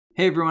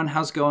Hey everyone,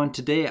 how's it going?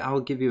 Today I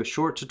will give you a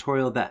short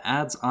tutorial that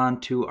adds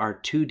on to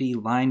our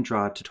 2D line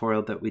draw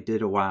tutorial that we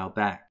did a while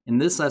back. In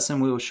this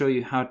lesson we will show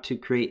you how to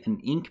create an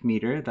ink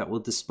meter that will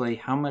display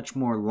how much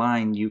more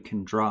line you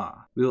can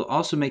draw. We will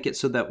also make it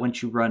so that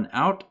once you run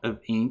out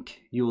of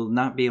ink, you will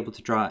not be able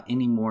to draw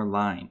any more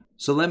line.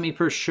 So let me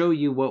first show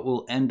you what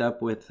we'll end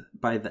up with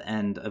by the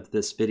end of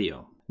this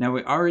video. Now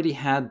we already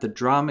had the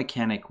draw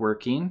mechanic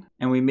working,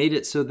 and we made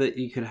it so that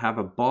you could have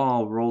a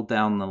ball roll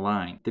down the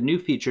line. The new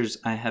features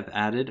I have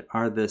added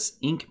are this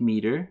ink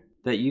meter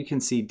that you can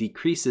see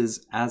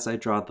decreases as I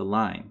draw the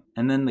line,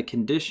 and then the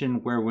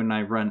condition where when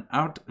I run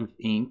out of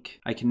ink,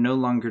 I can no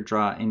longer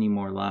draw any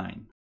more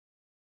line.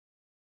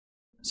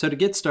 So to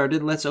get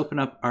started, let's open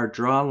up our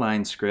draw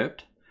line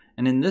script,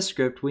 and in this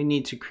script we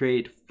need to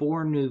create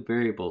 4 new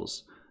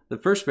variables. The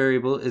first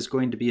variable is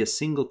going to be a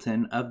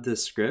singleton of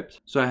this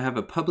script. So I have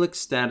a public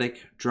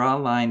static draw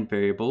line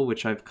variable,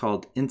 which I've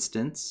called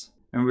instance,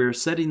 and we're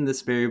setting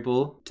this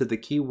variable to the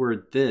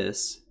keyword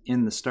this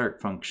in the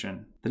start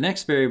function. The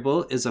next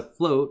variable is a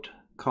float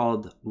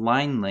called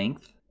line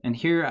length, and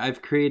here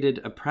I've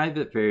created a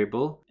private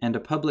variable and a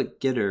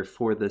public getter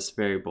for this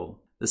variable.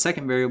 The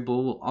second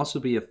variable will also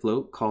be a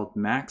float called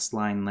max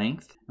line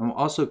length, and we'll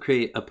also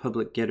create a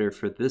public getter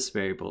for this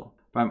variable.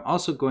 But I'm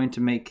also going to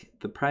make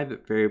the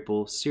private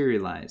variable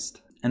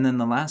serialized. And then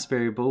the last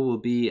variable will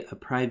be a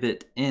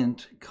private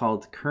int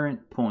called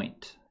current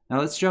point. Now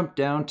let's jump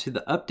down to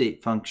the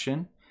update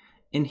function.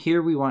 In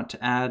here we want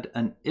to add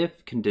an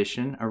if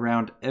condition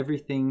around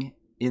everything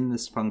in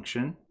this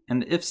function.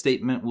 And the if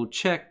statement will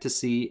check to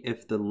see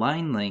if the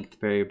line length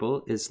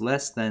variable is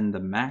less than the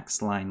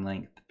max line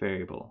length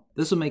variable.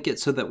 This will make it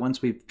so that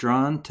once we've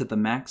drawn to the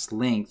max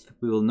length,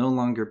 we will no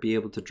longer be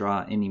able to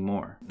draw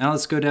anymore. Now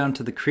let's go down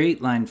to the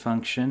create line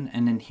function,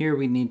 and in here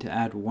we need to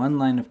add one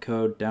line of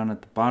code down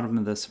at the bottom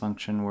of this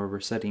function where we're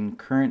setting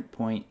current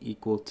point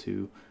equal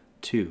to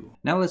 2.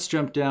 Now let's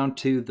jump down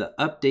to the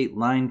update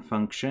line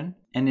function,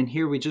 and in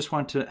here we just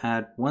want to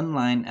add one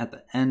line at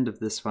the end of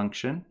this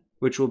function,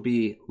 which will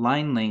be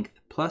line length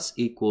plus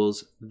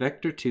equals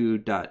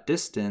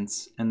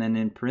vector2.distance, and then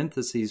in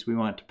parentheses we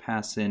want to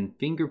pass in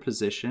finger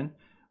position,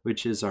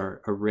 which is our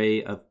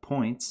array of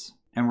points,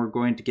 and we're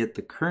going to get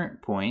the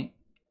current point.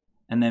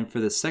 And then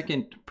for the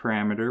second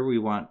parameter we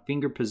want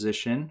finger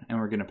position, and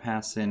we're going to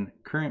pass in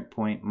current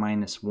point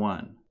minus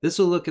 1. This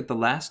will look at the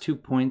last 2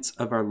 points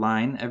of our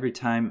line every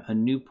time a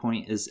new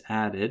point is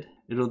added.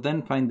 It'll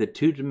then find the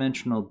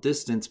 2-dimensional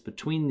distance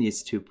between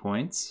these 2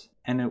 points,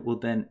 and it will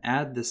then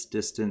add this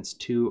distance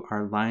to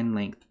our line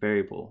length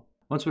variable.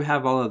 Once we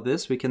have all of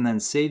this, we can then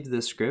save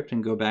this script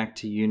and go back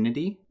to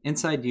Unity.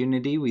 Inside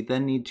Unity, we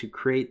then need to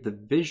create the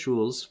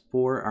visuals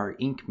for our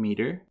ink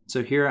meter.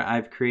 So here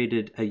I've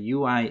created a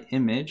UI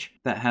image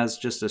that has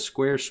just a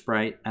square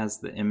sprite as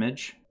the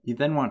image. You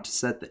then want to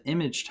set the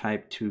image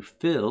type to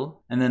fill,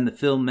 and then the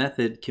fill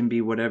method can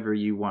be whatever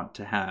you want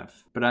to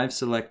have. But I've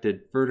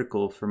selected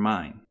vertical for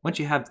mine. Once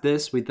you have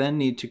this, we then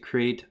need to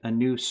create a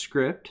new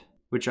script,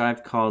 which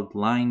I've called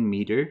line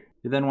meter.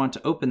 We then want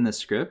to open this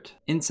script.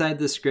 Inside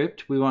the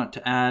script, we want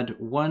to add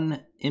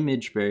one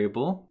image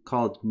variable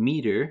called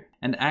meter,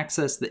 and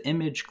access the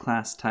image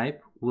class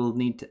type, we'll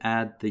need to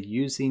add the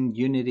using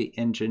Unity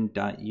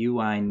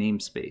Engine.UI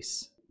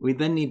namespace. We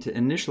then need to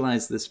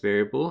initialize this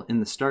variable in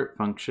the start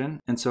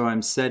function, and so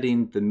I'm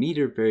setting the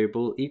meter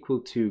variable equal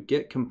to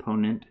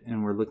getComponent,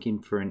 and we're looking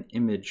for an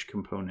image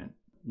component.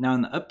 Now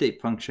in the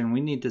update function,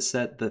 we need to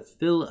set the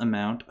fill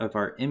amount of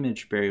our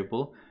image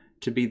variable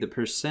to be the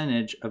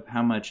percentage of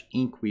how much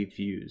ink we've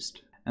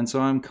used. And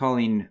so I'm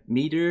calling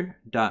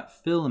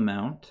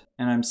meter.fillamount,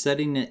 and I'm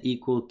setting it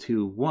equal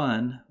to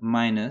 1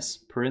 minus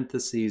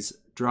parentheses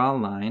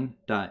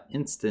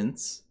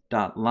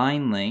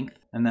drawline.instance.lineLength,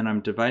 and then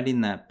I'm dividing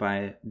that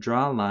by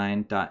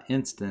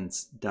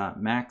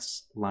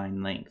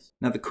drawline.instance.maxLineLength.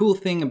 Now the cool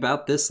thing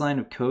about this line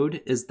of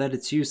code is that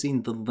it's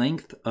using the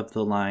length of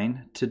the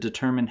line to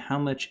determine how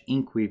much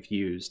ink we've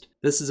used.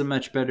 This is a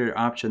much better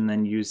option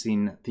than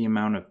using the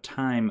amount of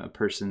time a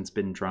person's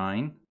been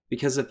drawing.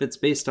 Because if it's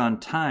based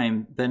on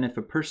time, then if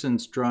a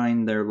person's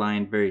drawing their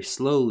line very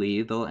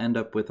slowly, they'll end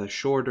up with a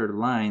shorter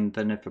line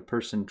than if a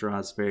person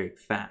draws very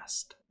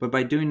fast. But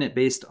by doing it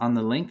based on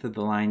the length of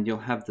the line, you'll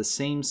have the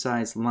same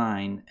size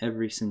line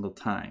every single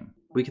time.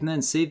 We can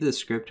then save this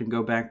script and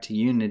go back to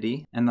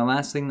Unity, and the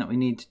last thing that we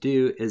need to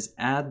do is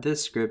add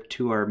this script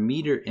to our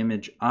meter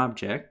image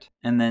object,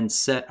 and then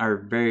set our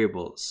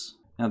variables.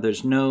 Now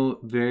there's no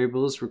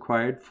variables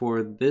required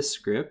for this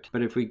script,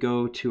 but if we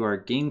go to our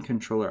game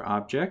controller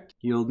object,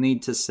 you'll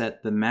need to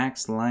set the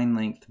max line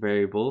length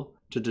variable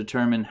to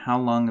determine how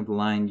long of the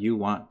line you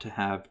want to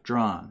have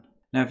drawn.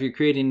 Now if you're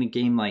creating a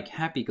game like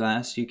Happy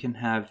Glass, you can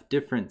have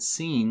different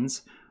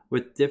scenes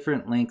with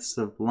different lengths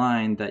of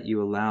line that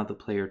you allow the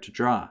player to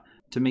draw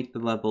to make the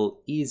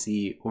level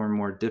easy or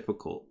more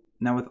difficult.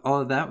 Now with all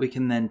of that, we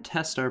can then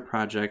test our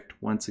project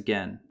once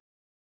again.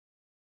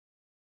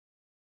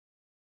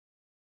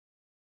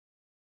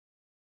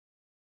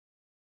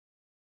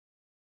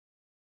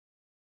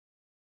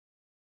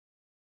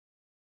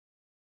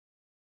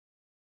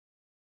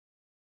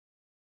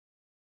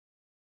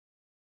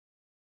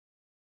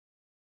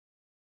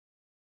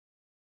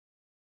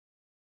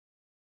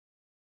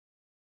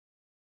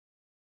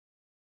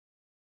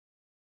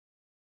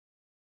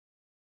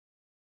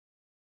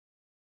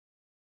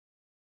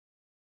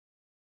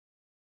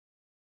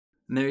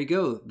 And there you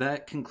go.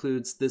 That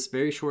concludes this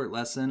very short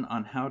lesson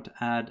on how to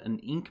add an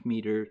ink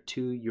meter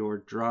to your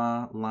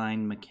draw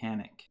line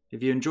mechanic.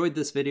 If you enjoyed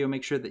this video,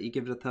 make sure that you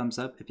give it a thumbs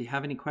up. If you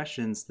have any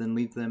questions, then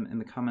leave them in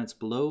the comments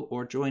below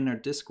or join our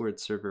Discord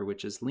server,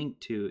 which is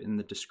linked to in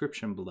the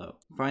description below.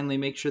 Finally,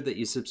 make sure that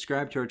you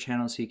subscribe to our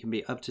channel so you can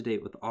be up to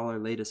date with all our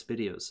latest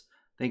videos.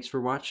 Thanks for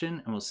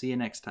watching, and we'll see you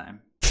next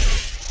time.